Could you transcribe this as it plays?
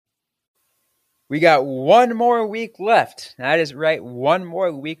We got one more week left. That is right, one more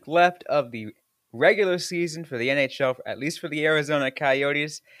week left of the regular season for the NHL, at least for the Arizona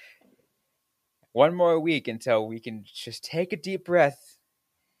Coyotes. One more week until we can just take a deep breath,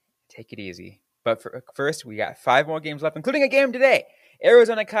 take it easy. But first, we got 5 more games left, including a game today.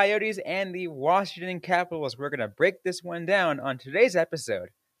 Arizona Coyotes and the Washington Capitals. We're going to break this one down on today's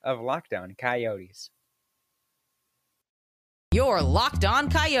episode of Locked On Coyotes. You're Locked On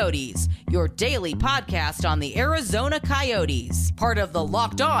Coyotes, your daily podcast on the Arizona Coyotes, part of the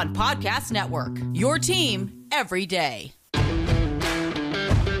Locked On Podcast Network, your team every day.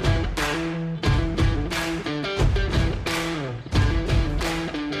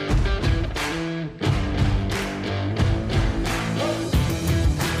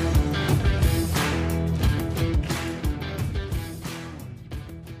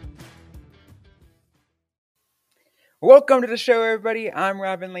 Welcome to the show, everybody. I'm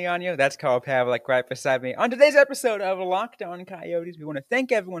Robin Leonio. That's Carl Pavlik right beside me. On today's episode of Locked On Coyotes, we want to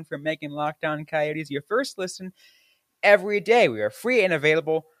thank everyone for making Locked On Coyotes your first listen every day. We are free and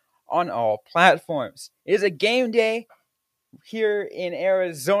available on all platforms. It is a game day here in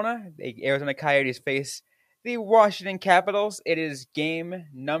Arizona. The Arizona Coyotes face the Washington Capitals. It is game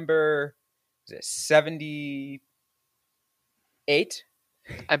number 78.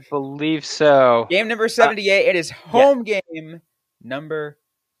 I believe so. Game number 78. It is home game number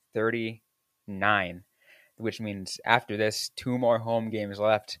 39, which means after this, 2 more home games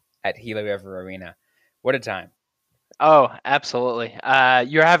left at Gila River Arena. What a time. Oh, absolutely.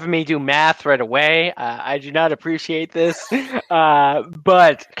 You're having me do math right away. I do not appreciate this,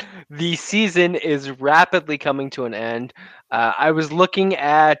 but the season is rapidly coming to an end. I was looking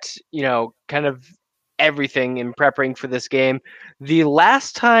at, kind of everything in preparing for this game. The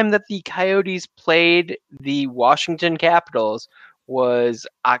last time that the Coyotes played the Washington Capitals was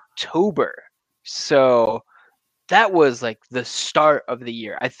October. So that was like the start of the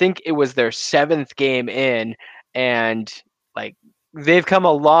year. I think it was their 7th game in, and like they've come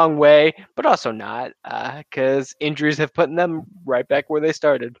a long way, but also not, because injuries have put them right back where they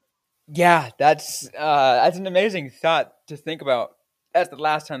started. Yeah, that's an amazing thought to think about. That's the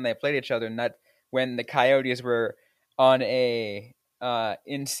last time they played each other, and that when the Coyotes were on a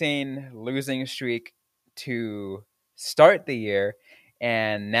insane losing streak to start the year,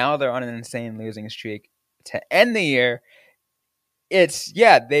 and now they're on an insane losing streak to end the year. It's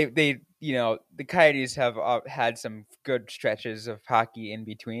the Coyotes have had some good stretches of hockey in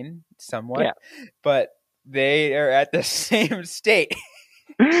between, somewhat, but they are at the same state.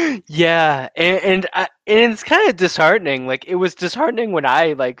 Yeah, and it's kind of disheartening. Like, it was disheartening when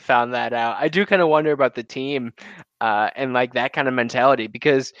I found that out. I do kind of wonder about the team, and that kind of mentality,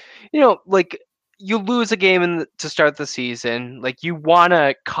 because you lose a game to start the season, you want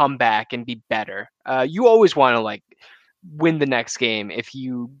to come back and be better. You always want to win the next game if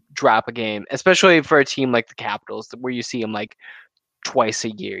you drop a game, especially for a team like the Capitals, where you see them twice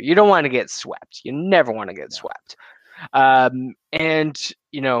a year. You don't want to get swept. You never want to get swept. And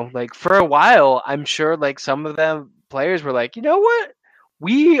for a while, I'm sure some of them players were like, you know what,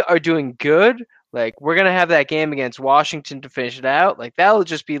 we are doing good. We're gonna have that game against Washington to finish it out. That'll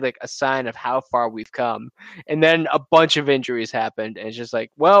just be a sign of how far we've come. And then a bunch of injuries happened, and it's just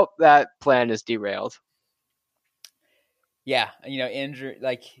well, that plan is derailed. Yeah,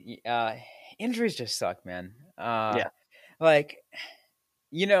 injuries just suck, man.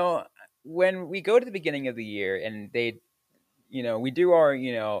 When we go to the beginning of the year and we do our,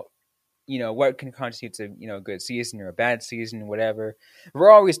 what can constitute a, good season or a bad season, whatever.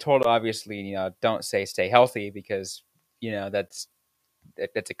 We're always told, obviously, don't stay healthy, because, that's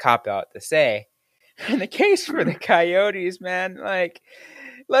a cop out to say. In the case for the Coyotes, man,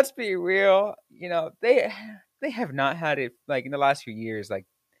 let's be real, they have not had it in the last few years.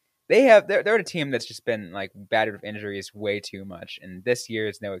 They're a team that's just been battered with injuries way too much, and this year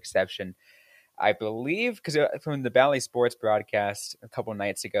is no exception. I believe, because from the Bally Sports broadcast a couple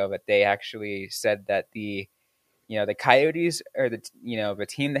nights ago, that they actually said that the Coyotes are the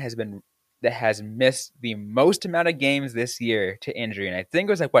team that has missed the most amount of games this year to injury, and I think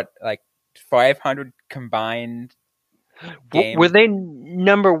it was 500 combined games. Were they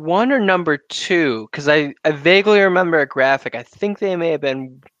number 1 or number 2? Because I vaguely remember a graphic. I think they may have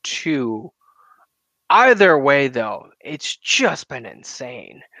been 2. Either way, though, it's just been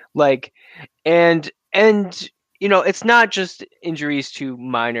insane. And it's not just injuries to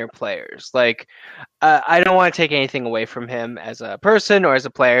minor players. I don't want to take anything away from him as a person or as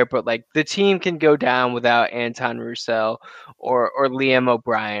a player, but the team can go down without Anton Roussel or Liam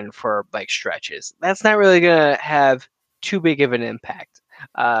O'Brien for stretches. That's not really gonna have too big of an impact.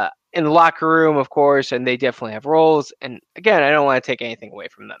 in the locker room, of course, and they definitely have roles. And again, I don't want to take anything away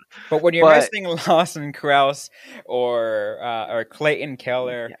from them. But when you're But missing Lawson Krause or Clayton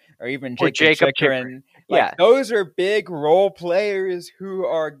Keller yeah, or even or Jacob Jacob Chikrin, like yeah, those are big role players who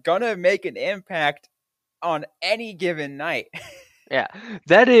are gonna make an impact on any given night. yeah,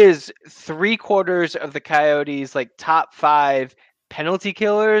 that is 3/4 of the Coyotes' like top 5 penalty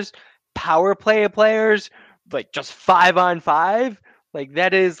killers, power play players, like just 5-on-5. Like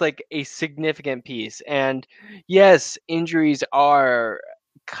that is like a significant piece. And yes, injuries are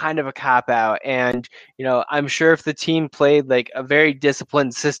kind of a cop out. And I'm sure if the team played like a very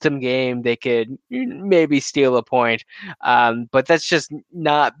disciplined system game, they could maybe steal a point. But that's just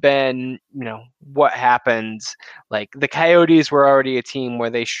not been what happens. Like the Coyotes were already a team where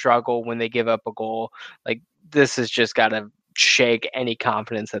they struggle when they give up a goal. Like this has just got to shake any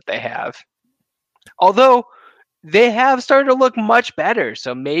confidence that they have. Although they have started to look much better.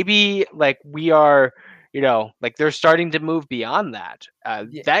 So maybe like we are, like they're starting to move beyond that.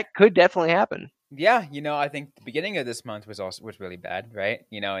 Yeah. That could definitely happen. Yeah, I think the beginning of this month was really bad, right?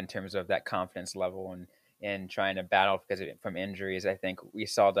 In terms of that confidence level and trying to battle from injuries. I think we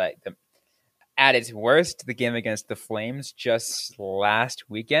saw that at its worst, the game against the Flames just last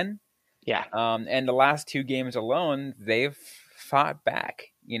weekend. Yeah. And the last 2 games alone, they've fought back,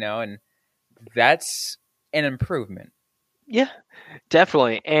 and that's an improvement. Yeah,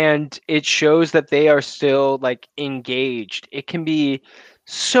 definitely. And it shows that they are still like engaged. It can be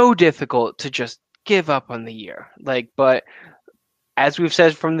so difficult to just give up on the year. But as we've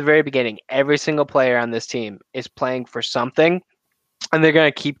said from the very beginning, every single player on this team is playing for something, and they're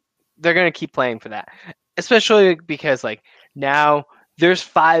gonna keep playing for that. Especially because like now there's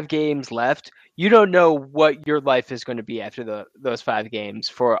 5 games left. You don't know what your life is going to be after those 5 games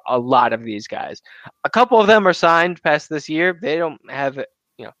for a lot of these guys. A couple of them are signed past this year. They don't have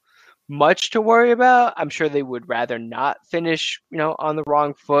much to worry about. I'm sure they would rather not finish on the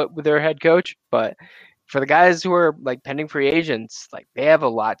wrong foot with their head coach. But for the guys who are like pending free agents, like they have a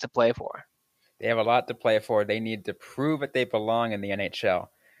lot to play for. They have a lot to play for. They need to prove that they belong in the NHL.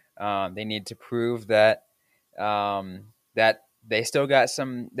 They need to prove that that they still got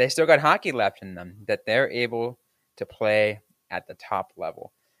hockey left in them, that they're able to play at the top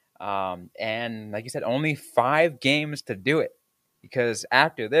level. And like you said, only 5 games to do it, because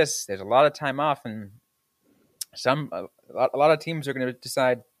after this, there's a lot of time off, and a lot of teams are going to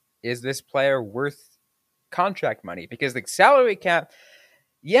decide, is this player worth contract money? Because the salary cap,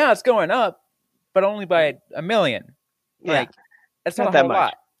 yeah, it's going up, but only by $1 million. Like that's not that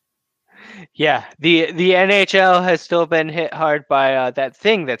much. Yeah, the NHL has still been hit hard by that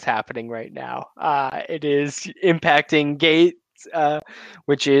thing that's happening right now. It is impacting gates,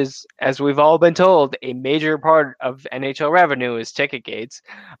 which is, as we've all been told, a major part of NHL revenue is ticket gates.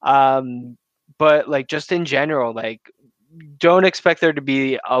 But like just in general, like don't expect there to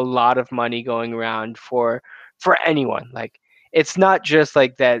be a lot of money going around for anyone. Like it's not just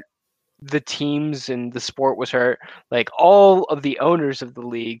like that the teams and the sport was hurt. Like all of the owners of the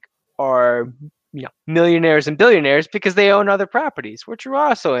league are millionaires and billionaires because they own other properties, which are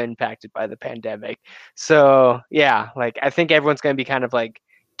also impacted by the pandemic. So yeah, like I think everyone's going to be kind of like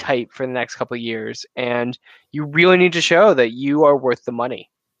tight for the next couple of years, and you really need to show that you are worth the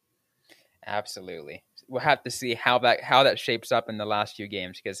money. Absolutely. We'll have to see how that shapes up in the last few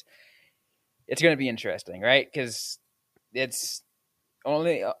games, because it's going to be interesting, right? Because it's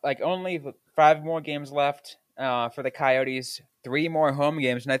only 5 more games left for the Coyotes, 3 more home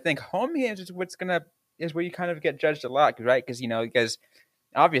games, and I think home games is where you kind of get judged a lot, right? Because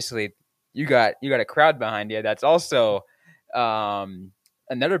obviously you got a crowd behind you. That's also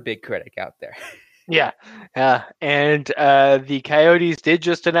another big critic out there. Yeah, and the Coyotes did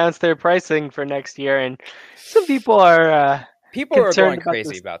just announce their pricing for next year, and some people are going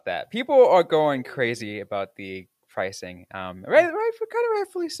crazy about that. People are going crazy about the pricing.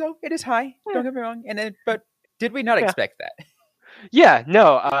 Rightfully so. It is high. Yeah. Don't get me wrong. But did we not expect that? Yeah,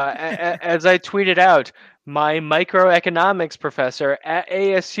 no. As I tweeted out, my microeconomics professor at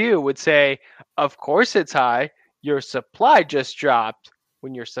ASU would say, "Of course it's high. Your supply just dropped.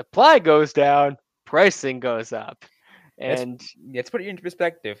 When your supply goes down, pricing goes up." And let's put it into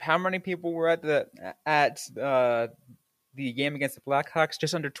perspective. How many people were at the game against the Blackhawks?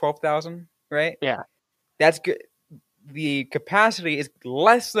 Just under 12,000, right? Yeah, that's good. The capacity is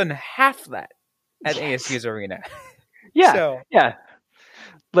less than half that at ASU's arena. Yeah, so. Yeah.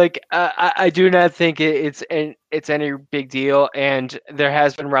 Like I do not think it's any big deal, and there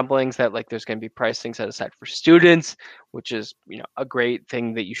has been rumblings that like there's going to be pricing set aside for students, which is a great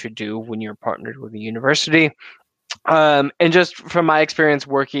thing that you should do when you're partnered with a university. And just from my experience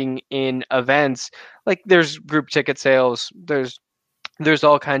working in events, like there's group ticket sales, there's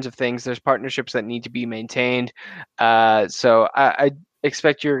all kinds of things. There's partnerships that need to be maintained. So I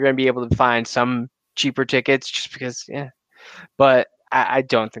expect you're going to be able to find some cheaper tickets just because, yeah. But I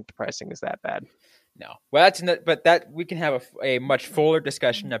don't think the pricing is that bad. No, well, but that we can have a much fuller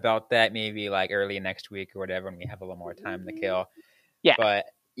discussion about that maybe like early next week or whatever, when we have a little more time to kill. Yeah. But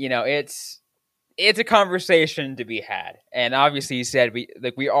it's a conversation to be had, and obviously, you said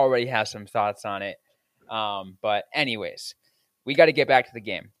we already have some thoughts on it. But anyways, we got to get back to the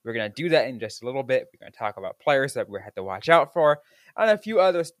game. We're gonna do that in just a little bit. We're gonna talk about players that we have to watch out for, and a few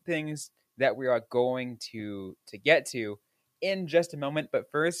other things that we are going to get to in just a moment.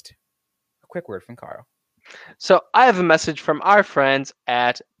 But first, a quick word from Carl. So I have a message from our friends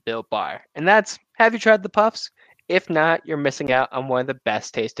at Built Bar, and that's: have you tried the Puffs? If not, you're missing out on one of the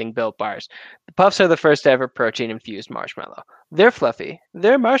best tasting Built Bars. The Puffs are the first ever protein infused marshmallow. They're fluffy,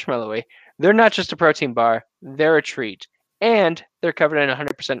 they're marshmallowy, they're not just a protein bar, they're a treat, and they're covered in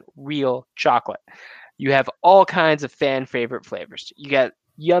 100% real chocolate. You have all kinds of fan favorite flavors. You got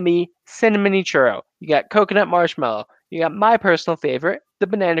yummy cinnamony churro, you got coconut marshmallow, you got my personal favorite, the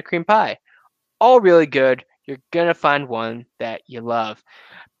banana cream pie. All really good. You're going to find one that you love.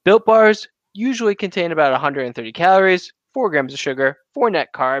 Built Bars usually contain about 130 calories, 4 grams of sugar, 4 net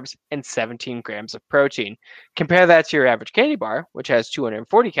carbs, and 17 grams of protein. Compare that to your average candy bar, which has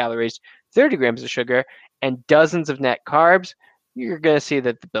 240 calories, 30 grams of sugar, and dozens of net carbs. You're going to see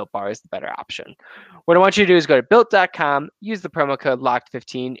that the Built Bar is the better option. What I want you to do is go to built.com, use the promo code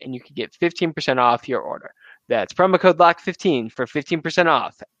LOCKED15, and you can get 15% off your order. That's promo code LOCK15 for 15%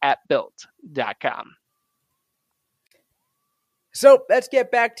 off at built.com. So let's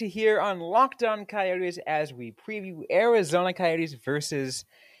get back to here on Locked On Coyotes as we preview Arizona Coyotes versus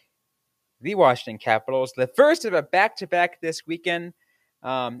the Washington Capitals. The first of a back-to-back this weekend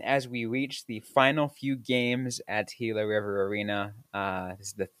as we reach the final few games at Gila River Arena. This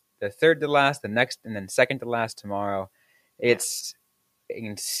is the third to last, the next, and then second to last tomorrow. It's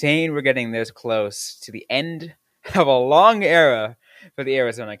insane we're getting this close to the end of a long era for the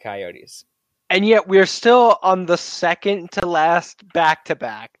Arizona Coyotes. And yet we're still on the second to last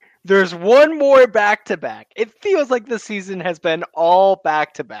back-to-back. There's one more back-to-back. It feels like the season has been all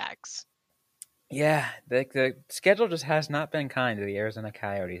back-to-backs. Yeah, the schedule just has not been kind to the Arizona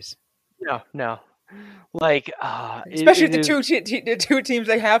Coyotes. No. Like, especially the two teams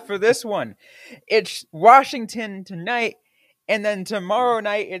they have for this one. It's Washington tonight, and then tomorrow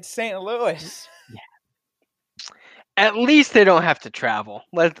night it's St. Louis. Yeah. At least they don't have to travel.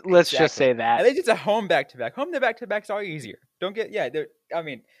 Let's just say that. At least it's a home back-to-back. Home to back-to-backs are easier. Don't get I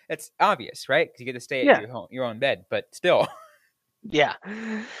mean, it's obvious, right? Because you get to stay at your own bed, but still. Yeah.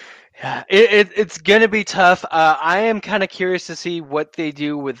 It's gonna be tough. I am kind of curious to see what they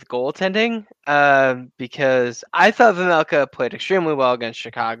do with goaltending, because I thought Vejmelka played extremely well against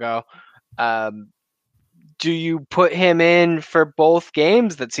Chicago. Do you put him in for both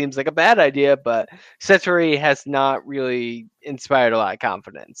games? That seems like a bad idea, but Settori has not really inspired a lot of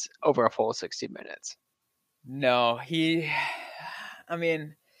confidence over a full 60 minutes. No, I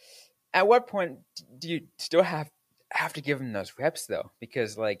mean, at what point do you still have to give him those reps though?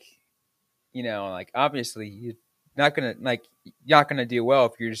 Because obviously you're not gonna do well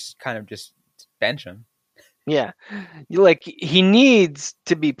if you're just kind of just bench him. Yeah, he needs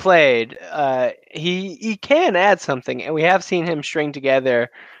to be played. He can add something, and we have seen him string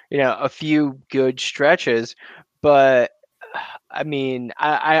together, a few good stretches. But I mean,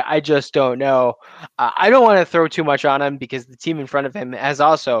 I just don't know. I don't want to throw too much on him because the team in front of him has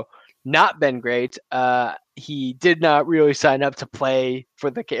also not been great. He did not really sign up to play for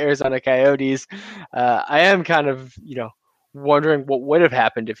the Arizona Coyotes. I am kind of, wondering what would have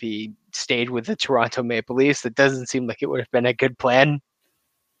happened if he stayed with the Toronto Maple Leafs. That doesn't seem like it would have been a good plan.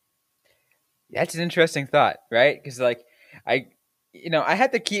 That's an interesting thought, right? Because I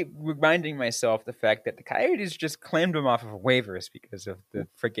had to keep reminding myself the fact that the Coyotes just claimed him off of waivers because of the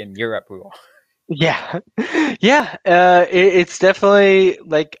freaking Europe rule. Yeah. It's definitely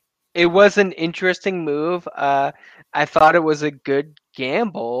it was an interesting move. I thought it was a good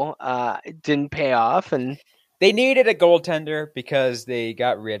gamble. It didn't pay off, and they needed a goaltender because they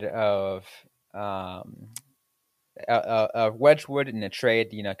got rid of Wedgwood in a trade,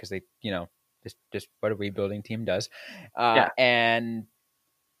 because they, just what a rebuilding team does. And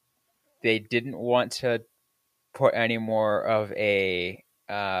they didn't want to put any more of a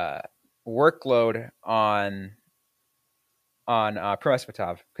workload on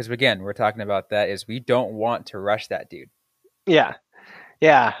Prosvetov, because again, we're talking about that is we don't want to rush that dude. Yeah.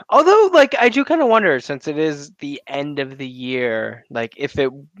 Yeah. Although, like, I do kind of wonder, since it is the end of the year, like, if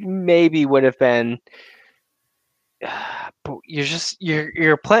it maybe would have been. But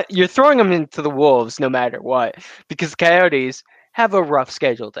you're throwing them into the wolves no matter what, because the Coyotes have a rough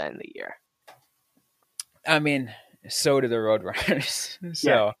schedule to end the year. I mean, so do the Roadrunners.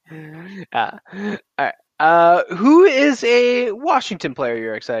 So All right. Who is a Washington player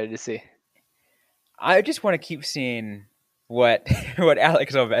you're excited to see? I just want to keep seeing what what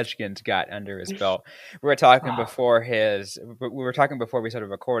Alex Ovechkin's got under his belt. We were talking before we started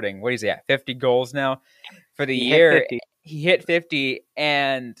recording. What is he at? 50 goals now for the year. He hit 50,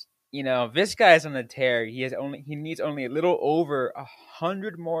 and this guy's on a tear. He needs only a little over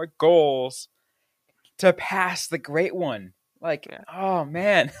 100 more goals to pass the great one. Oh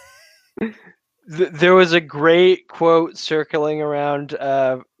man. There was a great quote circling around,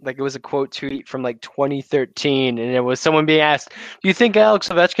 like it was a quote tweet from like 2013, and it was someone being asked, "Do you think Alex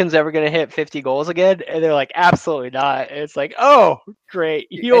Ovechkin's ever going to hit 50 goals again?" And they're like, "Absolutely not." And it's like, "Oh, great!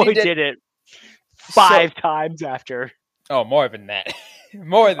 He only did it 5 times after." Oh, more than that.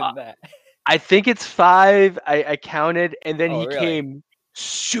 More than that. I think it's 5. I counted, and then he really? came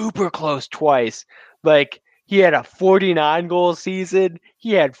super close twice. Like, he had a 49 goal season.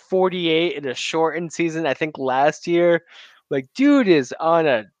 He had 48 in a shortened season, I think, last year. Like, dude is on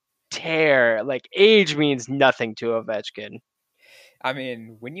a tear. Like, age means nothing to Ovechkin. I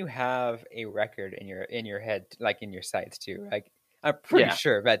mean, when you have a record in your head, like in your sights too, like I'm pretty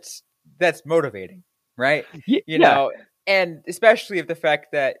sure that's motivating, right? You know, and especially if the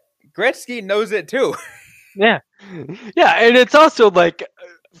fact that Gretzky knows it too. Yeah, and it's also like,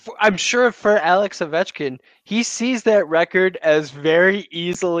 I'm sure for Alex Ovechkin, he sees that record as very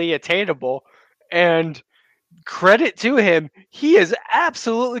easily attainable, and credit to him, he is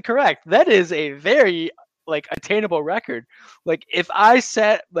absolutely correct. That is a very attainable record. Like, if I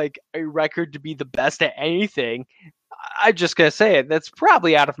set like a record to be the best at anything, I'm just gonna say it, that's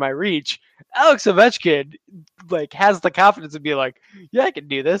probably out of my reach. Alex Ovechkin has the confidence to be like, yeah, I can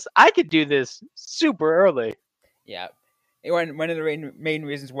do this. I can do this super early. Yeah. One of the main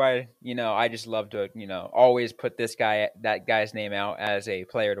reasons why, I just love to, always put that guy's name out as a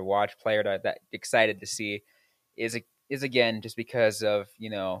player to watch, player that excited to see is again, just because of,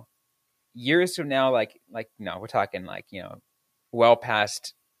 years from now, we're talking well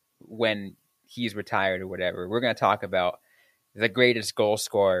past when he's retired or whatever. We're going to talk about the greatest goal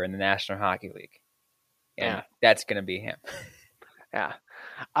scorer in the National Hockey League. And that's going to be him. Yeah.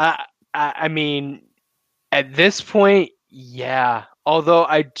 I mean, at this point, yeah. Although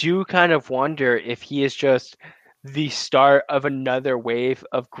I do kind of wonder if he is just the start of another wave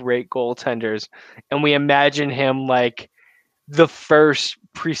of great goaltenders, and we imagine him like the first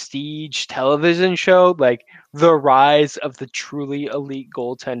prestige television show, like the rise of the truly elite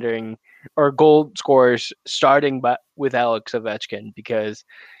goaltending or goal scorers, starting with Alex Ovechkin, because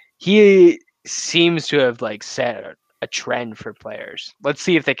he seems to have set a trend for players. Let's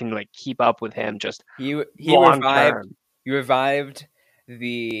see if they can keep up with him. Just he revived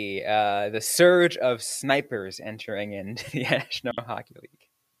the surge of snipers entering into the National Hockey League.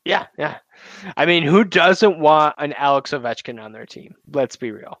 Yeah. I mean, who doesn't want an Alex Ovechkin on their team? Let's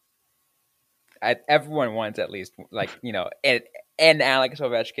be real. Everyone wants at least an Alex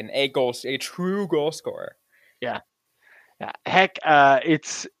Ovechkin, a true goal scorer. Yeah. Heck,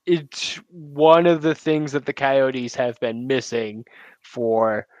 it's one of the things that the Coyotes have been missing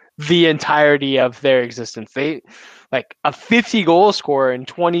for the entirety of their existence. They a 50 goal scorer in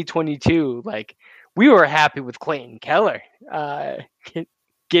 2022. We were happy with Clayton Keller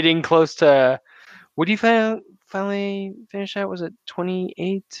getting close to, what do you finally finish at? Was it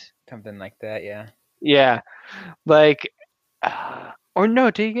 28? Something like that, yeah. Yeah, or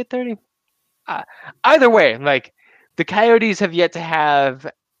no? Did you get 30? Either way, the Coyotes have yet to have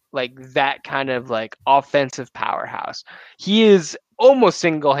that kind of offensive powerhouse. He is almost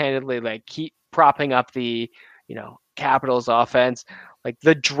single-handedly keep propping up the Capitals offense.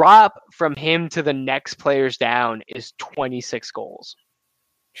 The drop from him to the next players down is 26 goals.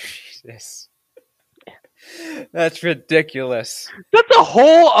 Jesus. That's ridiculous. That's a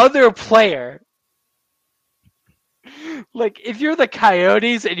whole other player. If you're the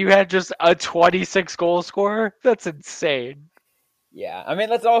Coyotes and you had just a 26 goal scorer, that's insane. Yeah, I mean,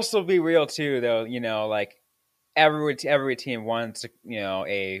 let's also be real too, though. Every team wants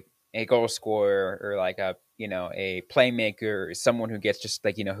a goal scorer or a playmaker or someone who gets just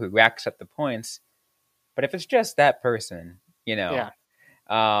who racks up the points. But if it's just that person, you look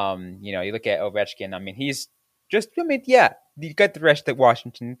at Ovechkin. I mean, he's just. I mean, yeah, you got the rest of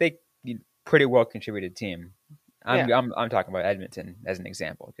Washington. They pretty well contributed team. Yeah. I'm talking about Edmonton as an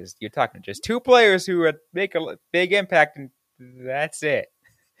example, because you're talking just two players who make a big impact, and that's it.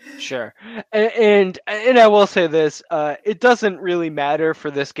 Sure. And I will say this, it doesn't really matter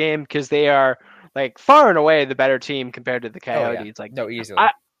for this game because they are like far and away the better team compared to the Oh yeah, Coyotes. Like no, easily.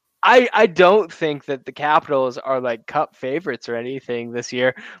 I don't think that the Capitals are like cup favorites or anything this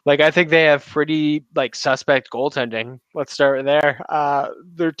year. Like I think they have pretty like suspect goaltending. Let's start there.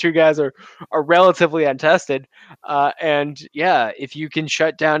 Their two guys are relatively untested. And yeah, if you can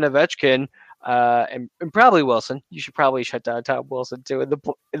shut down Ovechkin, and probably Wilson, you should probably shut down Tom Wilson too in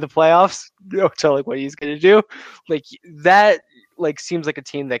the playoffs. You know, tell like what he's gonna do. Like that like seems like a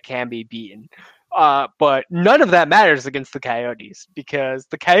team that can be beaten. But none of that matters against the Coyotes because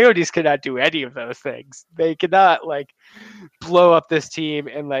the Coyotes cannot do any of those things. They cannot like blow up this team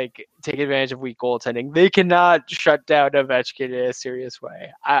and like take advantage of weak goaltending. They cannot shut down Ovechkin in a serious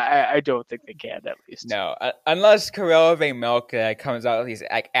way. I don't think they can, at least. No, unless Karel Milk comes out with these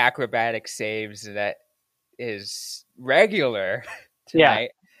like acrobatic saves that is regular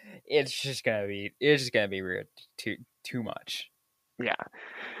tonight. It's just gonna be weird. Too much.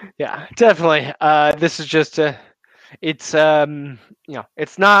 Yeah, definitely. This is just it's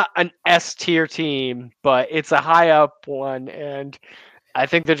it's not an S tier team, but it's a high up one, and I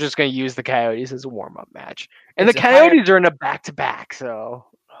think they're just going to use the Coyotes as a warm up match. And It's the a higher- Coyotes are in a back to back, so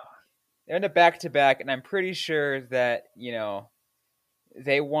They're in a back-to-back, and I'm pretty sure that,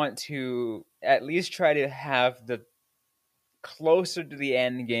 they want to at least try to have the closer to the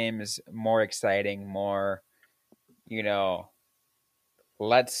end games more exciting, more,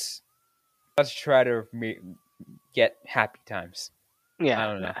 let's try to get happy times. yeah. I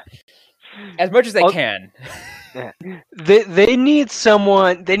don't know. As much as they can. They need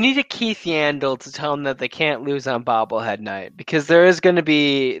someone. They need a Keith Yandel to tell them that they can't lose on bobblehead night because there is going to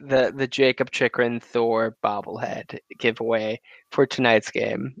be the Jacob Chikrin Thor bobblehead giveaway for tonight's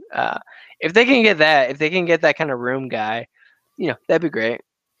game. If they can get that kind of room guy, that'd be great.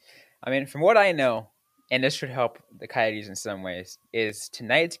 I mean, from what I know, and this should help the Coyotes in some ways, is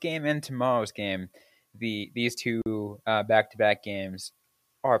tonight's game and tomorrow's game, these two back-to-back games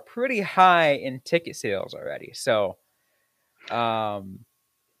are pretty high in ticket sales already. So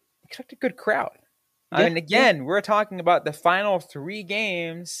expect a good crowd. I mean, again, we're talking about the final 3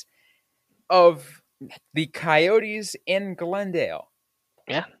 games of the Coyotes in Glendale.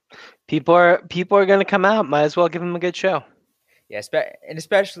 Yeah. People are going to come out. Might as well give them a good show. Yeah, and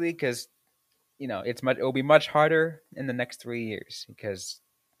especially because it'll be much harder in the next 3 years because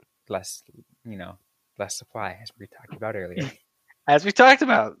less supply, as we talked about earlier. As we talked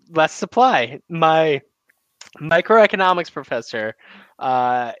about, less supply. My microeconomics professor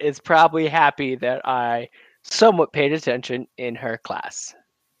is probably happy that I somewhat paid attention in her class.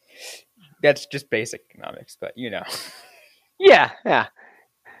 That's just basic economics, but Yeah.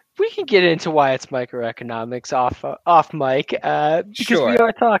 We can get into why it's microeconomics off mic because sure. We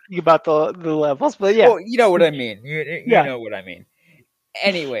are talking about the levels, but yeah. Well, you know what I mean. You know what I mean.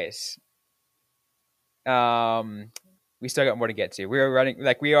 Anyways, we still got more to get to. We're running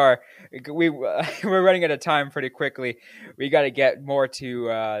out of time pretty quickly. We got to get more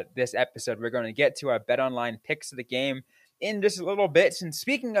to this episode. We're going to get to our BetOnline picks of the game in just a little bit. And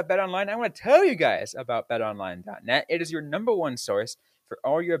speaking of BetOnline, I want to tell you guys about BetOnline.net. It is your number one source for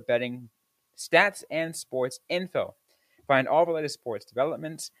all your betting stats and sports info. Find all the latest sports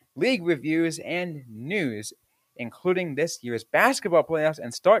developments, league reviews, and news, including this year's basketball playoffs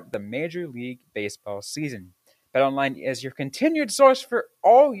and start the Major League Baseball season. BetOnline is your continued source for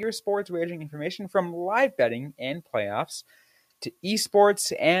all your sports wagering information, from live betting and playoffs to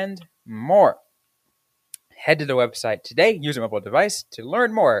esports and more. Head to the website today, use a mobile device to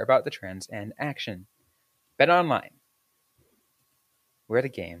learn more about the trends and action. BetOnline, where the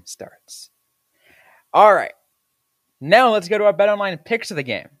game starts. All right, now let's go to our BetOnline picks of the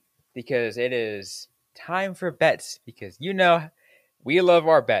game, because it is time for bets, because we love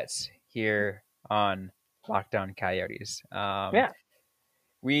our bets here on Locked On Coyotes.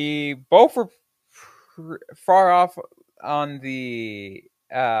 We both were far off on the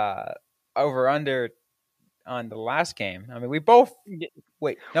over-under on the last game. I mean, we both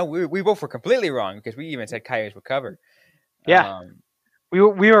were completely wrong, because we even said Coyotes would cover. Yeah. We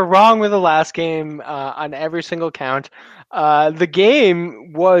were wrong with the last game on every single count. The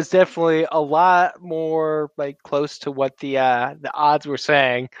game was definitely a lot more like close to what the odds were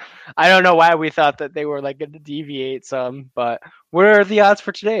saying. I don't know why we thought that they were like going to deviate some, but what are the odds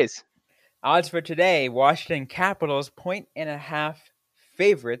for today's? Odds for today: Washington Capitals 1.5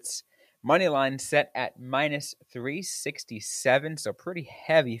 favorites. Moneyline set at -367, so pretty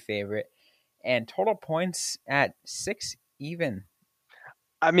heavy favorite. and total points at 6 even.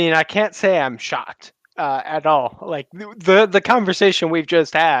 I mean, I can't say I'm shocked at all. Like the conversation we've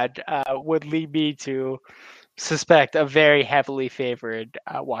just had would lead me to suspect a very heavily favored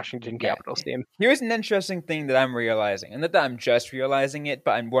Washington Capitals team. Here's an interesting thing that I'm realizing, and not that I'm just realizing it,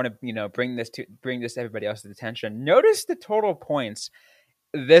 but I want to bring this to everybody else's attention. Notice the total points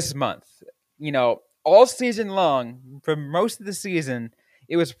this month. All season long, for most of the season,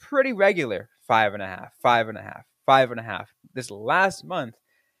 it was pretty regular. 5.5, 5.5, 5.5. This last month,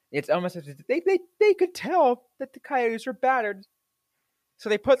 it's almost as if they could tell that the Coyotes were battered, so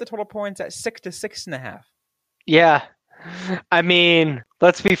they put the total points at 6 to 6.5. Yeah. I mean,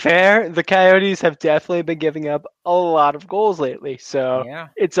 let's be fair. The Coyotes have definitely been giving up a lot of goals lately, so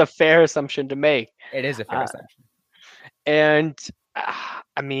it's a fair assumption to make. It is a fair assumption. And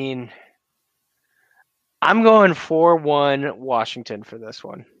I mean, I'm going 4-1 Washington for this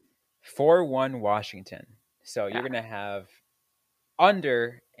one. 4-1 Washington. So you're going to have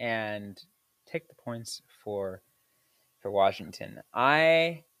under and take the points for Washington.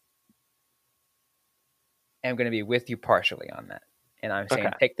 I am going to be with you partially on that. And I'm saying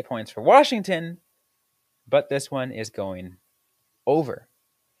take the points for Washington, but this one is going over.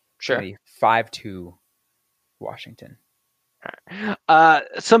 Sure. 5-2 Washington.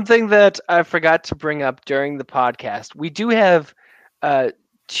 Something that I forgot to bring up during the podcast. We do have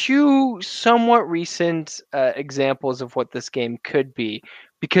two somewhat recent examples of what this game could be,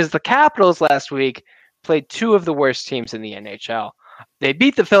 because the Capitals last week played two of the worst teams in the NHL. They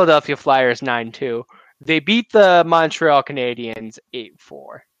beat the Philadelphia Flyers 9-2. They beat the Montreal Canadiens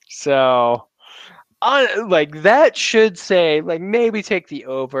 8-4. So, that should say, maybe take the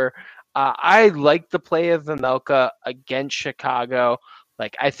over. I like the play of Vejmelka against Chicago.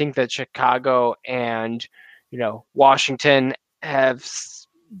 I think that Chicago and, Washington have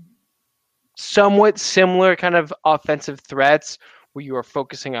somewhat similar kind of offensive threats where you are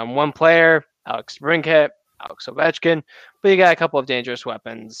focusing on one player, Alex DeBrincat, Alex Ovechkin, but you got a couple of dangerous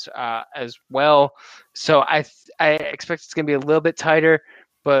weapons as well. So I expect it's going to be a little bit tighter,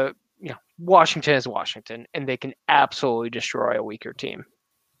 but Washington is Washington, and they can absolutely destroy a weaker team.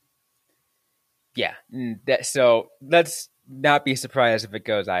 Yeah, so let's not be surprised if it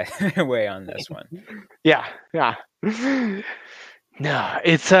goes either way on this one. Yeah. No,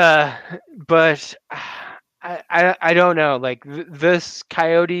 it's but I don't know. This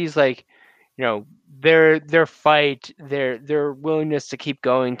Coyotes, their fight, their willingness to keep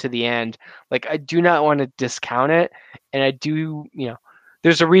going to the end. I do not want to discount it, and I do.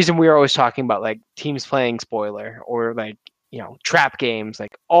 There's a reason we are always talking about teams playing spoiler or trap games,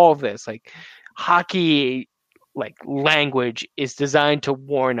 all of this, hockey language is designed to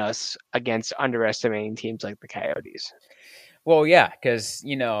warn us against underestimating teams like the Coyotes. Well, yeah, because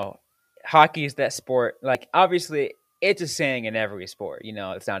hockey is that sport. Obviously, it's a saying in every sport.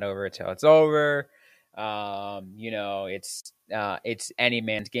 It's not over until it's over. It's any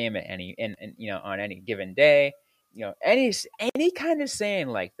man's game at on any given day. Any kind of saying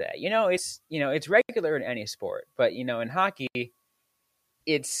like that. It's regular in any sport, but in hockey,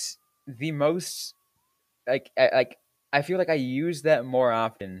 it's the most I feel like I use that more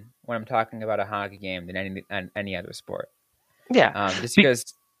often when I'm talking about a hockey game than any other sport. Yeah, just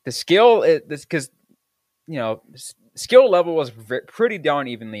because the skill skill level was pretty darn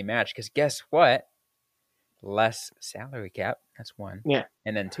evenly matched. Because guess what? Less salary cap. That's one. Yeah,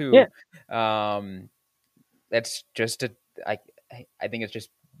 and then two. Yeah. That's just I think it's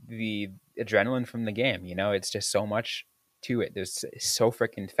just the adrenaline from the game. It's just so much to it. It's so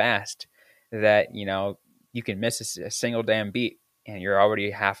freaking fast that you can miss a single damn beat and you're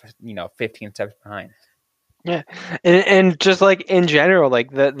already 15 steps behind. Yeah, and just in general,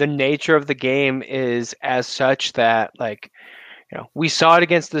 the nature of the game is as such that we saw it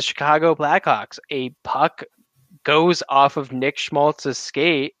against the Chicago Blackhawks. A puck goes off of Nick Schmaltz's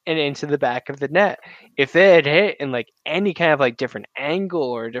skate and into the back of the net. If it had hit in any kind of different angle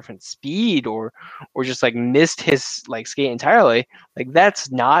or a different speed or just missed his skate entirely, that's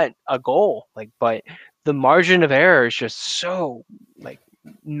not a goal. But the margin of error is just so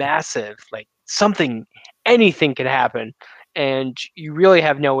massive. Anything can happen, and you really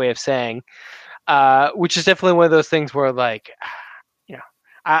have no way of saying. Which is definitely one of those things where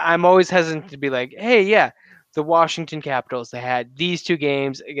I'm always hesitant to be hey, yeah, the Washington Capitals, they had these two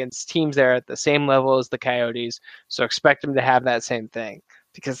games against teams that are at the same level as the Coyotes, so expect them to have that same thing,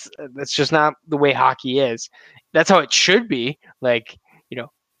 because that's just not the way hockey is. That's how it should be.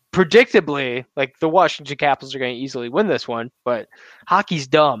 Predictably, the Washington Capitals are going to easily win this one, but hockey's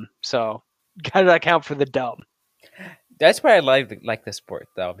dumb, so gotta account for the dumb. That's why I like the sport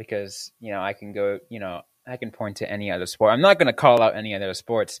though, because I can go, I can point to any other sport. I'm not going to call out any other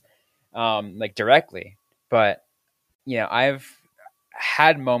sports, like directly, but I've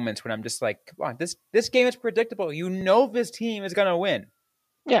had moments when I'm just like, come on, this game is predictable. This team is going to win.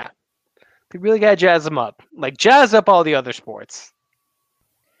 Yeah, they really got to jazz them up, like jazz up all the other sports.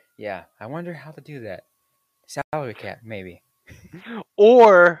 Yeah, I wonder how to do that. Salary cap, maybe.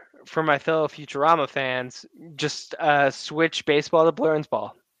 Or for my fellow Futurama fans, just switch baseball to Blurrins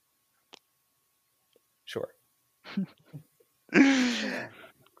ball. Sure.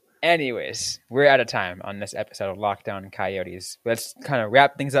 Anyways, we're out of time on this episode of Lockdown Coyotes. Let's kind of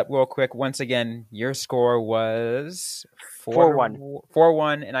wrap things up real quick. Once again, your score was 4-1.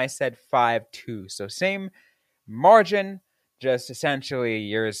 4-1, and I said 5-2. So same margin, just essentially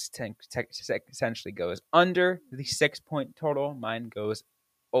yours essentially goes under the 6-point total. Mine goes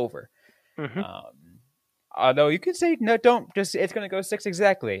over. Mm-hmm. Although you could say, no, don't. Just it's going to go 6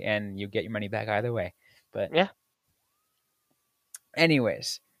 exactly, and you get your money back either way. But yeah.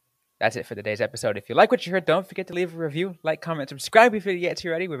 Anyways, that's it for today's episode. If you like what you heard, don't forget to leave a review, like, comment, subscribe if you get to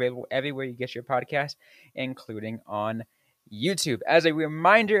already. We're available everywhere you get your podcast, including on YouTube. As a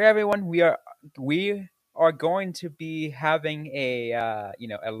reminder, everyone, we are going to be having a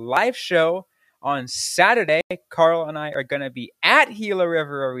live show on Saturday. Carl and I are going to be at Gila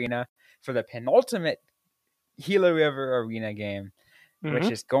River Arena for the penultimate Gila River Arena game,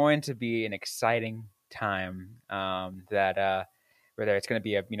 which is going to be an exciting time. Whether it's going to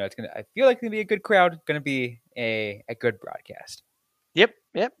be I feel like it's going to be a good crowd, going to be a good broadcast. Yep,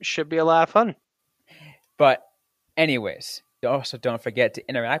 should be a lot of fun. But anyways, also don't forget to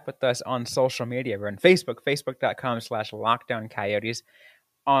interact with us on social media. We're on Facebook, facebook.com/LockdownCoyotes,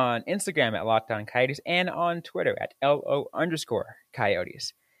 on Instagram at LockdownCoyotes, and on Twitter at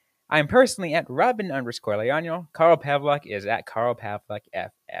LO_Coyotes. I'm personally at Robin_Leonio. Carl Pavlik is at Carl Pavlik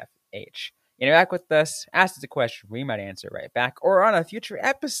FFH. Interact with us, ask us a question, we might answer right back, or on a future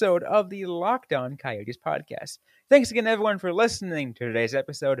episode of the Lockdown Coyotes podcast. Thanks again, everyone, for listening to today's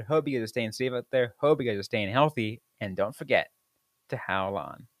episode. Hope you guys are staying safe out there. Hope you guys are staying healthy. And don't forget to howl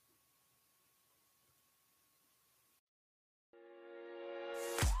on.